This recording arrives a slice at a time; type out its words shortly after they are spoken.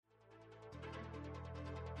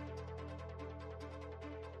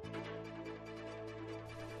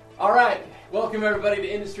All right, welcome everybody to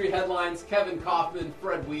Industry Headlines. Kevin Kauffman,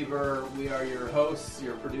 Fred Weaver. We are your hosts,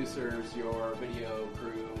 your producers, your video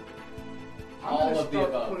crew. All of the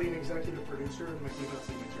above. Putting executive producer in my keynote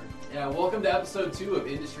signature. Yeah, welcome to episode 2 of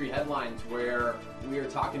Industry Headlines, where we are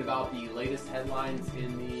talking about the latest headlines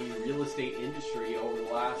in the real estate industry over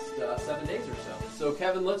the last 7 days or so. So,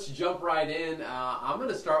 Kevin, let's jump right in. I'm going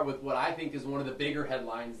to start with what I think is one of the bigger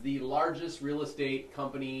headlines. The largest real estate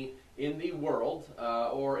company in the world,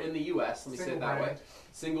 or in the U.S., let me say it that way.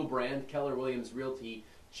 Single brand, Keller Williams Realty,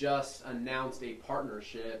 just announced a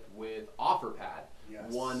partnership with Offerpad. Yes.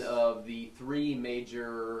 One of the 3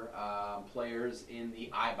 major players in the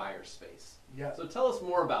iBuyer space. Yeah. So tell us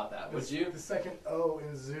more about that, would you? The second O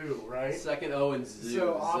in Zoo, right? Second O in Zoo.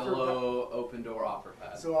 So Zillow, Open Door,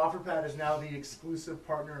 Offerpad. So Offerpad is now the exclusive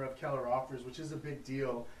partner of Keller Offers, which is a big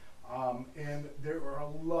deal. And there are a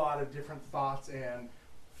lot of different thoughts and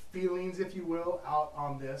feelings, if you will, out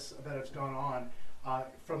on this that have gone on.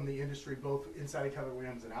 From the industry, both inside of Keller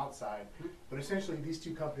Williams and outside. But essentially, these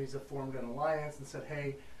 2 companies have formed an alliance and said,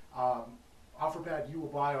 hey, Offerpad, you will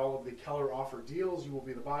buy all of the Keller offer deals, you will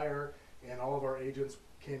be the buyer, and all of our agents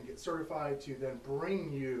can get certified to then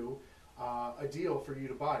bring you a deal for you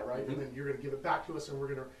to buy, right? And then you're going to give it back to us, and or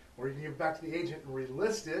you're going to give it back to the agent and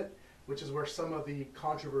relist it, which is where some of the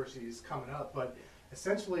controversy is coming up. But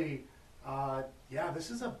essentially, yeah,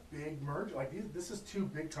 this is a big merger. Like this is 2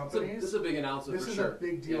 big companies. This is a big announcement. This for is sure. a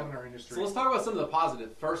big deal in our industry. So let's talk about some of the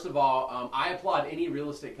positives. First of all, I applaud any real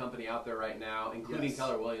estate company out there right now, including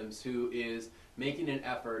Keller Williams, who is making an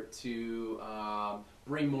effort to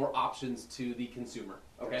bring more options to the consumer.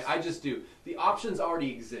 Okay, yes. I just do. The options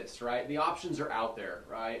already exist, right? The options are out there,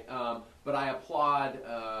 right? But I applaud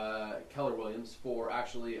Keller Williams for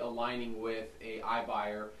actually aligning with a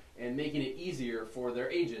iBuyer and making it easier for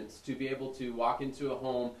their agents to be able to walk into a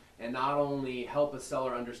home and not only help a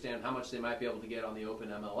seller understand how much they might be able to get on the open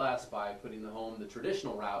MLS by putting the home the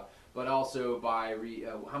traditional route, but also by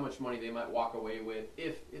how much money they might walk away with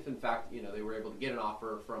if in fact they were able to get an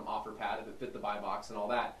offer from Offerpad, if it fit the buy box and all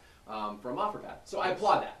that from Offerpad. So I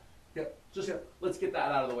applaud that. Yep. Let's get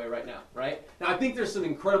that out of the way right now, right? Now I think there's some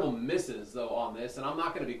incredible misses though on this, and I'm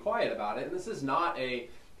not going to be quiet about it. And this is not a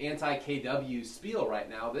anti-KW spiel right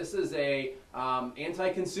now. This is a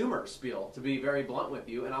anti-consumer spiel, to be very blunt with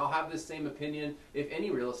you, and I'll have this same opinion if any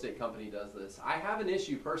real estate company does this. I have an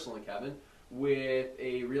issue personally, Kevin, with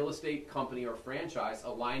a real estate company or franchise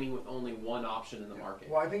aligning with only one option in the market.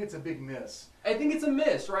 Well, I think it's a big miss. I think it's a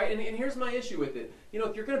miss, right? And here's my issue with it.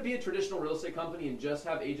 If you're going to be a traditional real estate company and just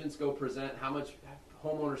have agents go present how much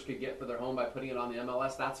homeowners could get for their home by putting it on the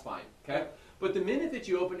MLS, that's fine, okay? But the minute that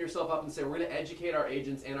you open yourself up and say, we're going to educate our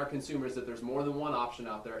agents and our consumers that there's more than one option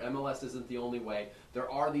out there, MLS isn't the only way, there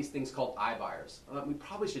are these things called iBuyers. We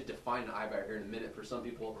probably should define an iBuyer here in a minute for some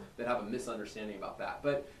people that have a misunderstanding about that.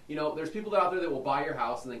 But, there's people out there that will buy your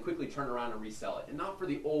house and then quickly turn around and resell it. And not for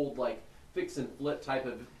the old, fix and flip type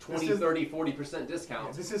of 20, 30, 40%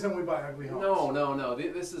 discounts. This isn't we buy ugly homes. No.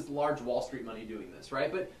 This is large Wall Street money doing this, right?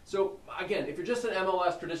 But so again, if you're just an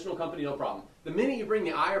MLS traditional company, no problem. The minute you bring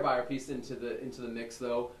the iBuyer piece into the mix,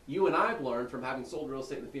 though, you and I've learned from having sold real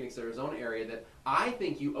estate in the Phoenix, Arizona area that I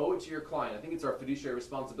think you owe it to your client. I think it's our fiduciary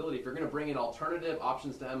responsibility if you're going to bring in alternative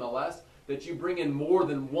options to MLS that you bring in more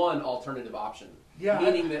than one alternative option. Yeah,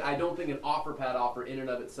 meaning that I don't think an Offerpad offer in and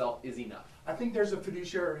of itself is enough. I think there's a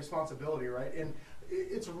fiduciary responsibility, right? And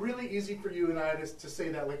it's really easy for you and I to say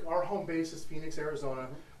that. Like, our home base is Phoenix, Arizona,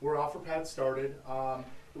 where Offerpad started,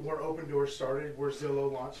 where Open Doors started, where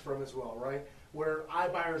Zillow launched from as well, right? Where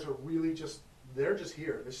iBuyers are really they're just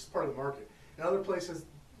here. This is part of the market. In other places,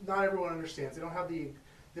 not everyone understands. They don't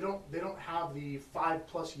have the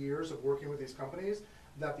 5+ years of working with these companies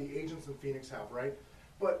that the agents in Phoenix have, right?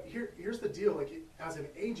 But here's the deal, as an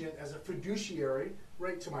agent, as a fiduciary,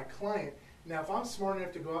 right, to my client, now if I'm smart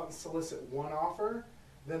enough to go out and solicit one offer,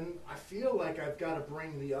 then I feel like I've got to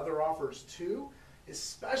bring the other offers too,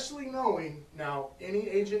 especially knowing, now any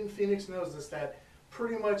agent in Phoenix knows this, that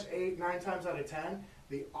pretty much 8, 9 times out of 10,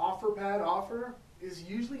 the Offerpad offer is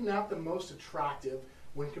usually not the most attractive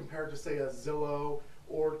when compared to, say, a Zillow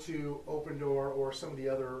or to Open Door or some of the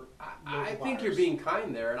other I think buyers. You're being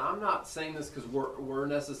kind there, and I'm not saying this because we're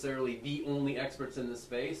necessarily the only experts in this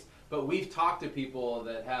space, but we've talked to people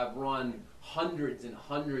that have run hundreds and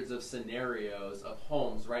hundreds of scenarios of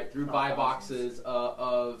homes, right, through buy boxes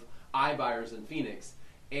of iBuyers in Phoenix.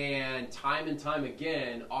 And time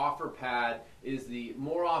again, Offerpad is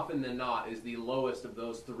more often than not, is the lowest of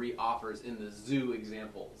those 3 offers in the Zoo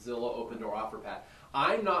example, Zillow, Open Door, Offerpad.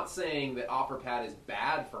 I'm not saying that Offerpad is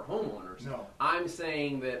bad for homeowners. No. I'm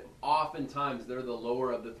saying that oftentimes they're the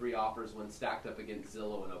lower of the three offers when stacked up against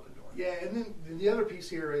Zillow and Opendoor. Yeah, and then the other piece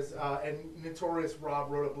here is, and Notorious Rob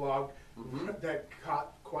wrote a blog that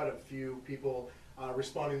caught quite a few people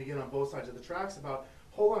responding again on both sides of the tracks about,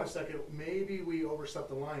 hold on a second, maybe we overstepped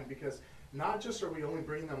the line, because not just are we only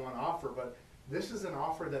bringing them one offer, but this is an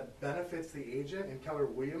offer that benefits the agent and Keller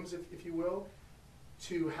Williams, if you will,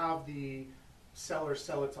 to have the seller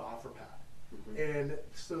sell it to Offerpad. And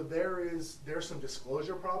so there's some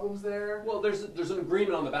disclosure problems there. Well, there's an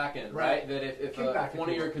agreement on the back end, right? That if one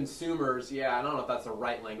of your consumers, I don't know if that's the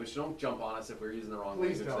right language. Don't jump on us if we're using the wrong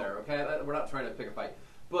language there, okay? We're not trying to pick a fight.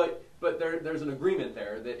 But there's an agreement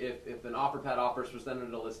there that if an Offerpad offer is presented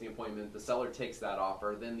at a listing appointment, the seller takes that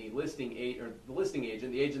offer, then the listing agent,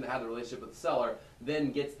 the agent that had the relationship with the seller,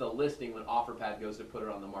 then gets the listing when Offerpad goes to put it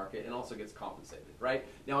on the market and also gets compensated, right?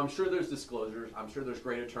 Now, I'm sure there's disclosures. I'm sure there's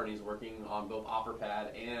great attorneys working on both Offerpad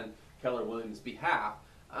and Keller Williams' behalf.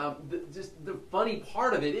 Just the funny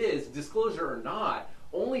part of it is, disclosure or not,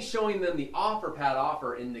 only showing them the Offerpad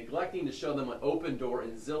offer and neglecting to show them what Opendoor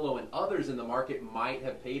and Zillow and others in the market might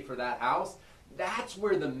have paid for that house, that's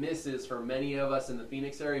where the miss is for many of us in the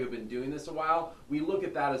Phoenix area who've been doing this a while. We look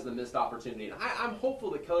at that as the missed opportunity. And I'm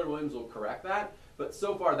hopeful that Keller Williams will correct that, but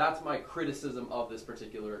so far that's my criticism of this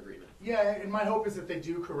particular agreement. Yeah, and my hope is that they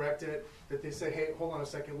do correct it, that they say, hey, hold on a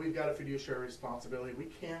second, we've got a fiduciary responsibility. We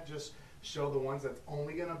can't just show the ones that's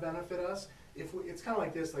only going to benefit us. It's kind of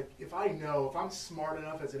like this, like if I'm smart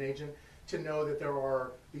enough as an agent to know that there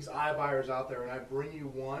are these iBuyers out there and I bring you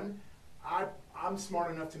one, I'm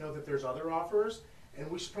smart enough to know that there's other offers,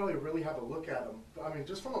 and we should probably really have a look at them. I mean,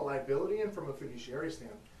 just from a liability and from a fiduciary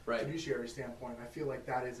standpoint, I feel like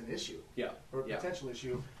that is an issue. Or a potential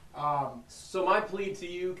issue. So my plea to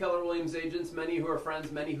you, Keller Williams agents, many who are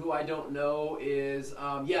friends, many who I don't know, is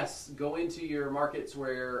yes, go into your markets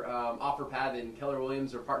where Offerpad and Keller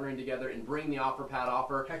Williams are partnering together and bring the Offerpad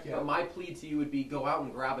offer. Heck yeah. But my plea to you would be go out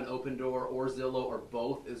and grab an Opendoor or Zillow or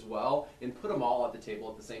both as well and put them all at the table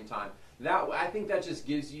at the same time. I think that just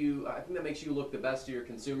gives you, I think that makes you look the best to your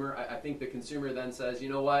consumer. I think the consumer then says, you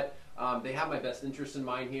know what, they have my best interest in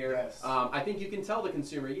mind here. Yes. I think you can tell the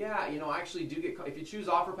consumer, I actually do get, if you choose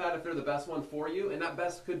Offerpad, if they're the best one for you, and that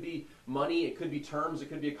best could be money, it could be terms, it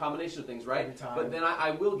could be a combination of things, right? But then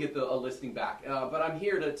I will get a listing back. But I'm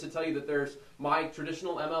here to tell you that there's my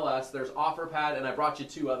traditional MLS, there's Offerpad, and I brought you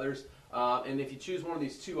two others. And if you choose one of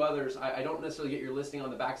these two others, I don't necessarily get your listing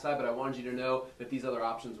on the backside, but I wanted you to know that these other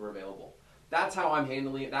options were available. That's how I'm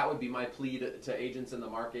handling it. That would be my plea to agents in the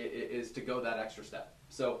market, is to go that extra step.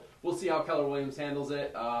 So we'll see how Keller Williams handles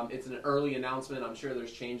it. It's an early announcement. I'm sure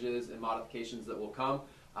there's changes and modifications that will come.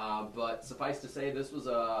 But suffice to say, this was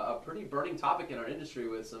a pretty burning topic in our industry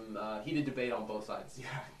with some heated debate on both sides. Yeah,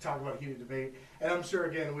 talk about heated debate. And I'm sure,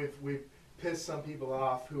 again, we've pissed some people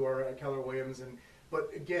off who are at Keller Williams. But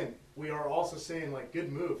again, we are also saying, like,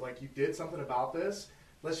 good move. Like, you did something about this.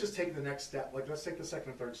 Let's just take the next step. Like, let's take the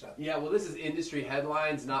second and third step. Yeah, well, this is industry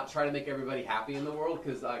headlines, not try to make everybody happy in the world,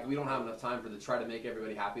 because we don't have enough time for the Try to Make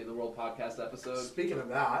Everybody Happy in the World podcast episode. Speaking of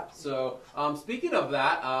that. So, speaking of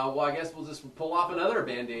that, I guess we'll just pull off another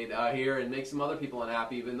Band-Aid here and make some other people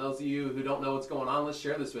unhappy. Even those of you who don't know what's going on, let's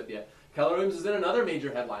share this with you. Keller Williams is in another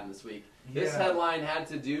major headline this week. Yeah. This headline had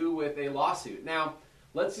to do with a lawsuit. Now,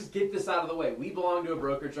 let's just get this out of the way. We belong to a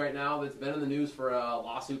brokerage right now that's been in the news for a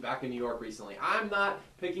lawsuit back in New York recently. I'm not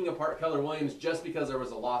picking apart Keller Williams just because there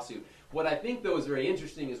was a lawsuit. What I think, though, is very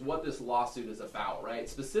interesting is what this lawsuit is about, right?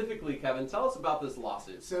 Specifically, Kevin, tell us about this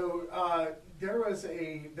lawsuit. So there was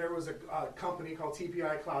a company called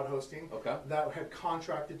TPI Cloud Hosting that had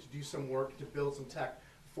contracted to do some work to build some tech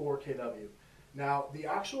for KW. Now, the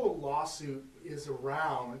actual lawsuit is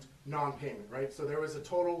around non-payment, right? So there was a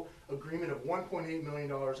total agreement of $1.8 million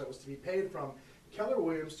that was to be paid from Keller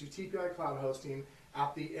Williams to TPI Cloud Hosting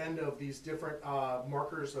at the end of these different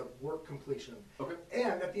markers of work completion. Okay.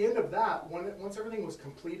 And at the end of that, once everything was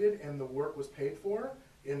completed and the work was paid for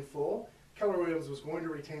in full, Keller Williams was going to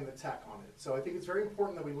retain the tech on it. So I think it's very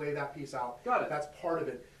important that we lay that piece out. Got it. That's part of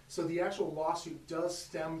it. So the actual lawsuit does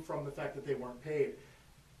stem from the fact that they weren't paid,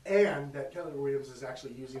 and that Keller Williams is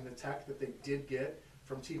actually using the tech that they did get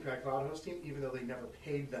from TPI Cloud Hosting, even though they never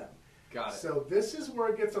paid them. Got it. So this is where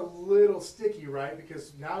it gets a little sticky, right?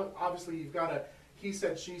 Because now, obviously, you've got a he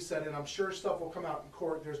said, she said, and I'm sure stuff will come out in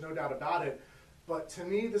court. There's no doubt about it. But to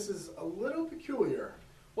me, this is a little peculiar.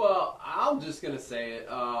 Well, I'm just going to say it,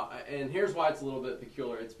 and here's why it's a little bit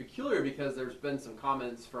peculiar. It's peculiar because there's been some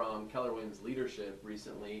comments from Keller Williams leadership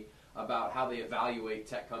recently about how they evaluate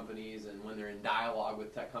tech companies and when they're in dialogue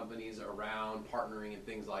with tech companies around partnering and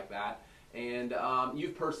things like that. And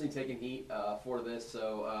you've personally taken heat for this,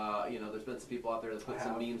 so you know there's been some people out there that put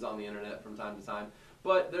some memes on the internet from time to time.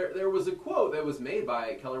 But there was a quote that was made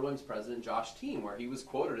by Keller Williams president Josh Team, where he was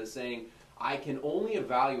quoted as saying, "I can only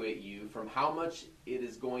evaluate you from how much it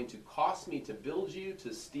is going to cost me to build you,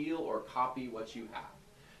 to steal or copy what you have."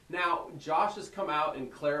 Now, Josh has come out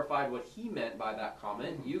and clarified what he meant by that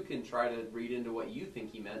comment. You can try to read into what you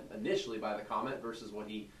think he meant initially by the comment versus what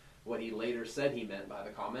he later said he meant by the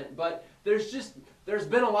comment. But there's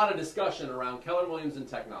been a lot of discussion around Keller Williams and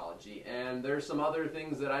technology, and there's some other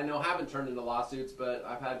things that I know haven't turned into lawsuits, but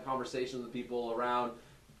I've had conversations with people around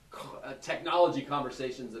technology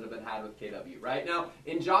conversations that have been had with KW. Right now,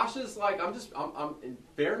 in Josh's, like, I'm in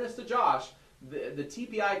fairness to Josh, the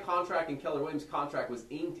TPI contract and Keller Williams contract was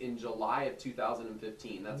inked in July of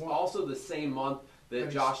 2015. That's also the same month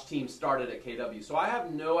that Josh Team started at KW. So I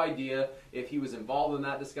have no idea if he was involved in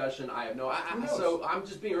that discussion. I have no. So I'm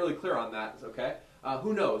just being really clear on that. Okay,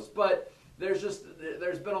 who knows? But there's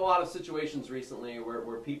been a lot of situations recently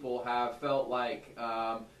where people have felt like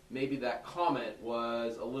maybe that comment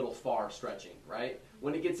was a little far stretching, right?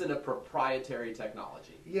 When it gets into proprietary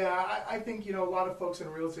technology. Yeah, I think, you know, a lot of folks in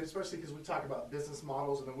real estate, especially because we talk about business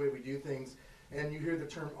models and the way we do things, and you hear the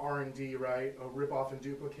term R&D, right? Rip off and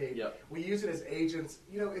duplicate. Yep. We use it as agents.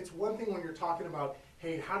 You know, it's one thing when you're talking about,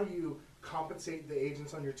 hey, how do you compensate the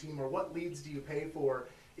agents on your team, or what leads do you pay for?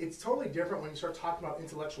 It's totally different when you start talking about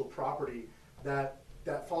intellectual property that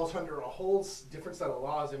falls under a whole different set of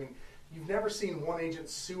laws. I mean, you've never seen one agent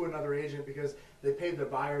sue another agent because they paid their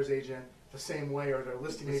buyer's agent the same way, or their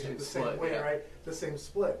listing agent the same way, right? The same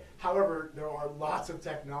split. However, there are lots of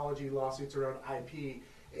technology lawsuits around IP,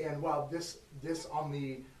 and while this on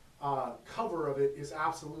the cover of it is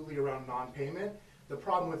absolutely around non-payment, the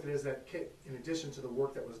problem with it is that in addition to the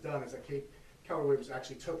work that was done, is that Keller Williams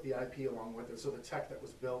actually took the IP along with it, so the tech that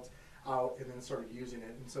was built out and then started using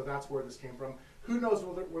it, and so that's where this came from. Who knows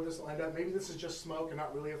where this will end up? Maybe this is just smoke and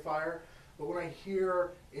not really a fire. But when I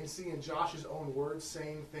hear and see in Josh's own words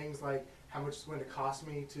saying things like how much it's going to cost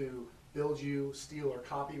me to build you, steal, or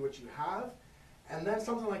copy what you have, and then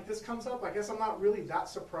something like this comes up, I guess I'm not really that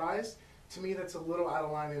surprised. To me, that's a little out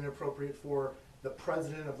of line and inappropriate for the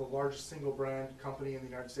president of the largest single brand company in the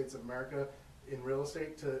United States of America in real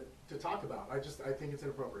estate to talk about. I think it's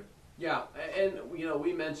inappropriate. Yeah, and you know,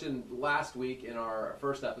 we mentioned last week in our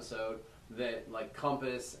first episode that like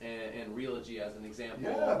Compass and Realogy as an example,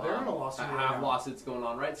 they're in a lawsuit have lawsuits going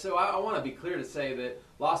on, right? So I want to be clear to say that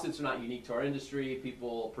lawsuits are not unique to our industry.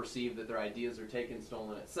 People perceive that their ideas are taken,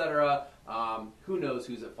 stolen, etc. Who knows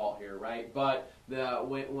who's at fault here, right? But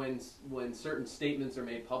when certain statements are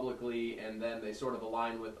made publicly and then they sort of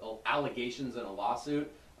align with allegations in a lawsuit,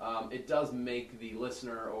 it does make the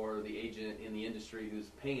listener or the agent in the industry who's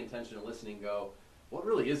paying attention and listening go, what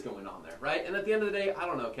really is going on there, right? And at the end of the day, I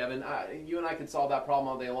don't know, Kevin. You and I could solve that problem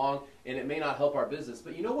all day long, and it may not help our business.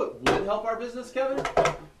 But you know what would help our business, Kevin?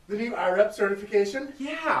 The new IREP certification?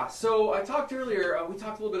 Yeah. So I talked earlier, we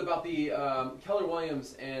talked a little bit about the Keller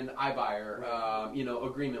Williams and iBuyer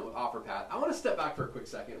agreement with Offerpad. I want to step back for a quick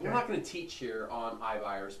second. Okay. We're not going to teach here on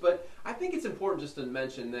iBuyers, but I think it's important just to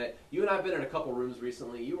mention that you and I have been in a couple rooms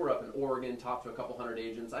recently. You were up in Oregon, talked to a couple hundred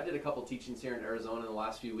agents. I did a couple teachings here in Arizona in the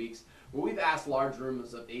last few weeks, where we've asked large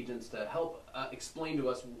rooms of agents to help explain to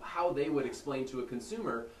us how they would explain to a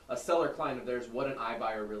consumer, a seller client of theirs, what an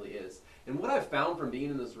iBuyer really is. And what I've found from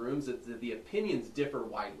being in those rooms is that the opinions differ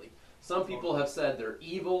widely. Some people have said they're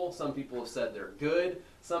evil. Some people have said they're good.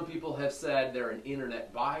 Some people have said they're an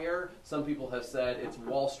internet buyer. Some people have said it's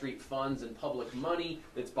Wall Street funds and public money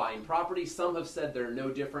that's buying property. Some have said they're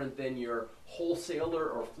no different than your wholesaler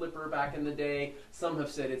or flipper back in the day. Some have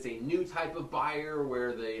said it's a new type of buyer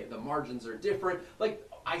where the margins are different. Like,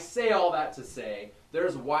 I say all that to say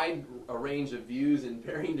there's wide a range of views and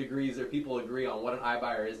varying degrees that people agree on what an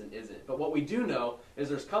iBuyer is and isn't. But what we do know is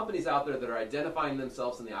there's companies out there that are identifying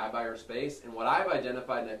themselves in the iBuyer space, and what I've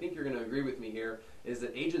identified, and I think you're going to agree with me here, is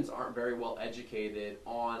that agents aren't very well educated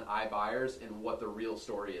on iBuyers and what the real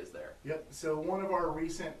story is there. Yep. So one of our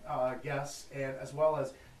recent guests, and as well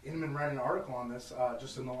as Inman ran an article on this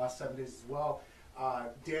just in the last 7 days as well,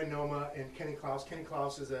 Dan Noma and Kenny Klaus. Kenny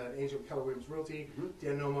Klaus is an agent with Keller Williams Realty. Mm-hmm.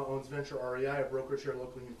 Dan Noma owns Venture REI, a brokerage here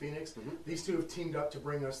locally in Phoenix. Mm-hmm. These two have teamed up to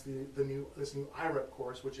bring us this new IREP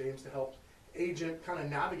course, which aims to help agent kind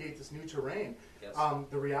of navigate this new terrain. Yes.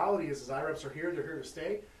 The reality is IREPs are here, they're here to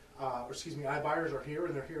stay. iBuyers are here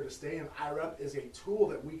and they're here to stay, and IREP is a tool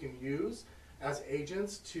that we can use as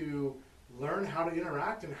agents to learn how to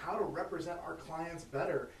interact and how to represent our clients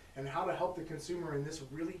better and how to help the consumer in this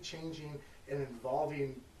really changing and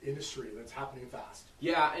evolving industry that's happening fast.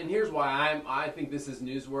 Yeah, and here's why I think this is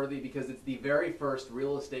newsworthy, because it's the very first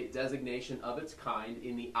real estate designation of its kind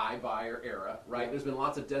in the iBuyer era, right? There's been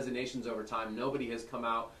lots of designations over time. Nobody has come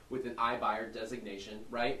out with an iBuyer designation,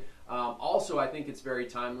 right? Also, I think it's very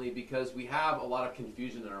timely because we have a lot of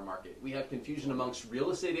confusion in our market. We have confusion amongst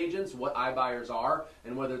real estate agents, what iBuyers are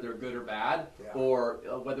and whether they're good or bad, or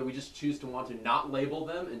whether we just choose to want to not label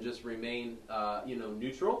them and just remain,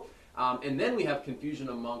 neutral. And then we have confusion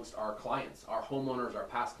amongst our clients, our homeowners, our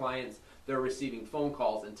past clients. They're receiving phone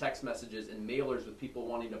calls and text messages and mailers with people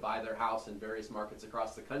wanting to buy their house in various markets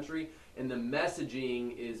across the country. And the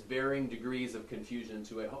messaging is varying degrees of confusion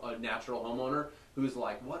to a natural homeowner who's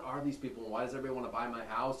like, what are these people? Why does everybody want to buy my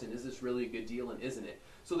house? And is this really a good deal? And isn't it?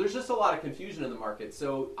 So there's just a lot of confusion in the market.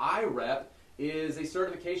 So iRep is a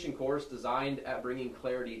certification course designed at bringing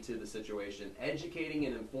clarity to the situation, educating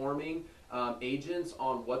and informing agents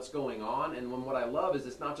on what's going on. And what I love is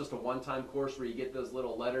it's not just a one-time course where you get those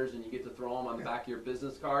little letters and you get to throw them on the back of your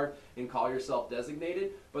business card and call yourself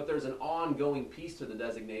designated, but there's an ongoing piece to the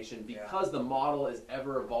designation because the model is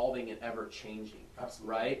ever evolving and ever changing.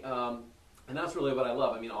 Absolutely. Right? And that's really what I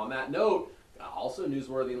love. I mean, on that note, also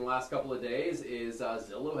newsworthy in the last couple of days is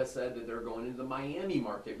Zillow has said that they're going into the Miami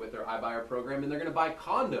market with their iBuyer program, and they're going to buy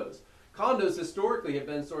condos. Condos historically have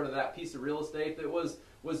been sort of that piece of real estate that was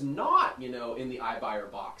not, in the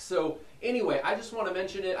iBuyer box. So anyway, I just want to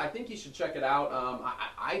mention it. I think you should check it out.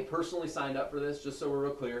 I personally signed up for this, just so we're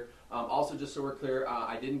real clear. Also, just so we're clear,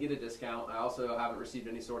 I didn't get a discount. I also haven't received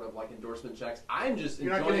any sort of endorsement checks. I'm just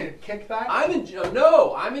You're enjoying. You're not getting a kickback?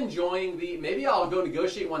 I'm enjoying maybe I'll go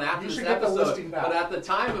negotiate one after this episode. Get the listing back. But at the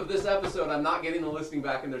time of this episode, I'm not getting the listing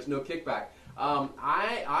back, and there's no kickback.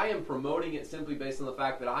 I am promoting it simply based on the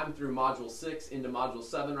fact that I'm through Module 6 into Module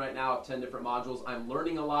 7 right now of 10 different modules. I'm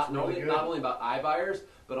learning a lot, not only about iBuyers,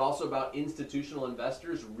 but also about institutional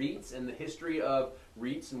investors, REITs, and the history of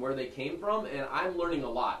REITs and where they came from, and I'm learning a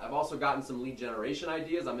lot. I've also gotten some lead generation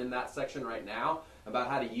ideas. I'm in that section right now about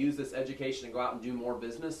how to use this education and go out and do more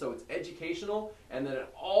business. So it's educational, and then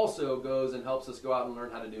it also goes and helps us go out and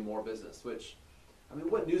learn how to do more business, which... I mean,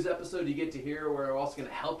 what news episode do you get to hear where we're also going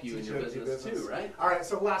to help you in your business too, right? All right,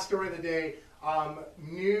 so last story of the day.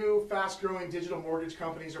 New fast-growing digital mortgage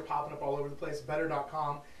companies are popping up all over the place.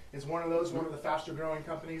 Better.com is one of those, one of the faster-growing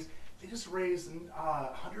companies. They just raised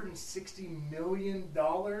 $160 million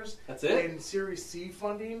That's it? in Series C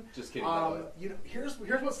funding. Just kidding. Here's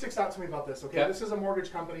what sticks out to me about this, okay? This is a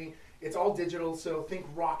mortgage company. It's all digital, so think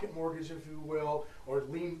Rocket Mortgage, if you will, or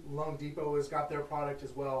Loan Depot has got their product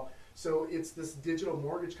as well. So it's this digital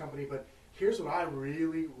mortgage company, but here's what I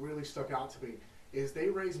really, really stuck out to me, is they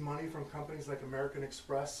raise money from companies like American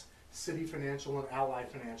Express, City Financial, and Ally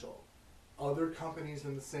Financial. Other companies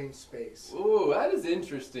in the same space. Ooh, that is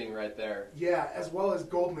interesting right there. Yeah, as well as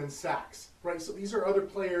Goldman Sachs, right? So these are other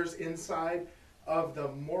players inside of the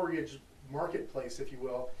mortgage marketplace, if you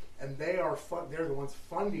will, and they're the ones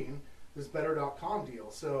funding this Better.com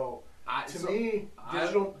deal. So to me,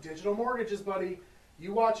 digital mortgages, buddy.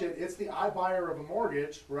 You watch it, it's the iBuyer of a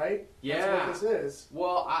mortgage, right? Yeah. That's what this is.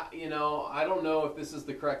 Well, I don't know if this is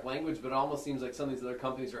the correct language, but it almost seems like some of these other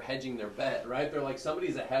companies are hedging their bet, right? They're like,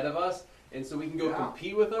 somebody's ahead of us, and so we can go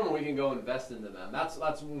compete with them or we can go invest into them.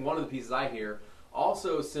 That's one of the pieces I hear.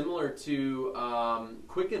 Also, similar to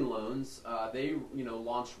Quicken Loans, they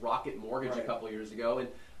launched Rocket Mortgage a couple years ago, and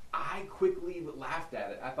I quickly laughed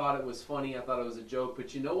at it. I thought it was funny. I thought it was a joke.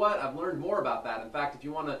 But you know what? I've learned more about that. In fact, if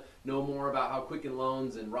you want to know more about how Quicken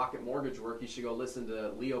Loans and Rocket Mortgage work, you should go listen to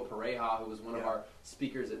Leo Pareja, who was one of our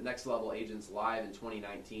speakers at Next Level Agents Live in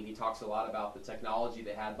 2019. He talks a lot about the technology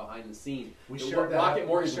they had behind the scene. Rocket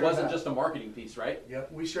Mortgage wasn't just a marketing piece, right?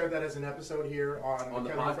 Yep. We shared that as an episode here on the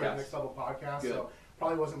podcast. Next Level podcast. Good. So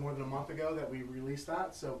probably wasn't more than a month ago that we released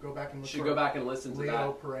that, so go back and listen to that.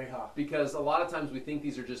 Leo Pareja. Because a lot of times we think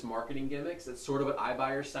these are just marketing gimmicks. It's sort of what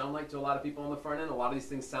iBuyers sound like to a lot of people on the front end. A lot of these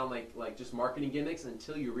things sound like just marketing gimmicks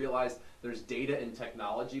until you realize there's data and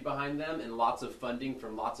technology behind them and lots of funding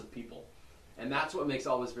from lots of people. And that's what makes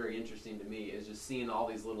all this very interesting to me, is just seeing all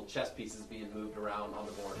these little chess pieces being moved around on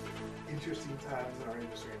the board. Interesting times in our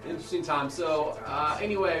industry. Interesting times. So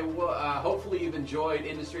anyway, hopefully you've enjoyed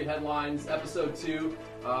Industry Headlines Episode 2.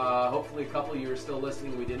 Hopefully a couple of you are still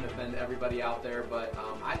listening. We didn't offend everybody out there, but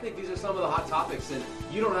I think these are some of the hot topics, and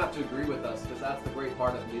you don't have to agree with us, because that's the great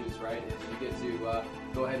part of news, right? Is you get to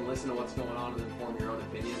go ahead and listen to what's going on and form your own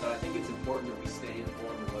opinion. But I think it's important that we stay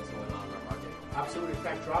informed of what's going on in our market. Absolutely. In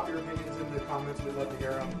fact, drop your opinions in the comments. We'd love to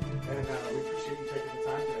hear them. And we appreciate you taking the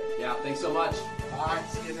time today. Yeah, thanks so much. All right,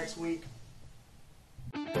 see you next week.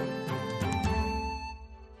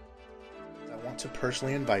 to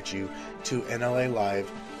personally invite you to NLA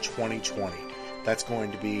Live 2020. That's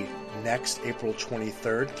going to be next April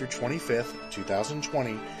 23rd through 25th,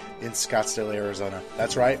 2020 in Scottsdale, Arizona.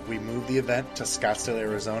 That's right, we moved the event to Scottsdale,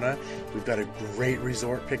 Arizona. We've got a great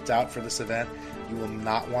resort picked out for this event. You will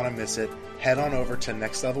not want to miss it. Head on over to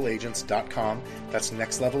nextlevelagents.com. That's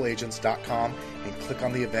nextlevelagents.com and click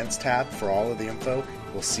on the events tab for all of the info.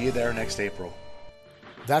 We'll see you there next April.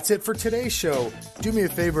 That's it for today's show. Do me a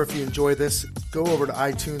favor if you enjoy this, go over to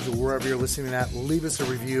iTunes or wherever you're listening at, leave us a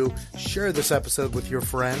review, share this episode with your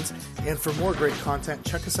friends, and for more great content,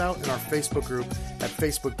 check us out in our Facebook group at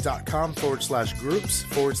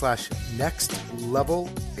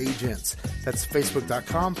facebook.com/groups/nextlevelagents. That's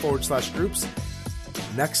facebook.com/groups,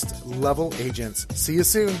 Next Level Agents. See you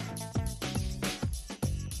soon.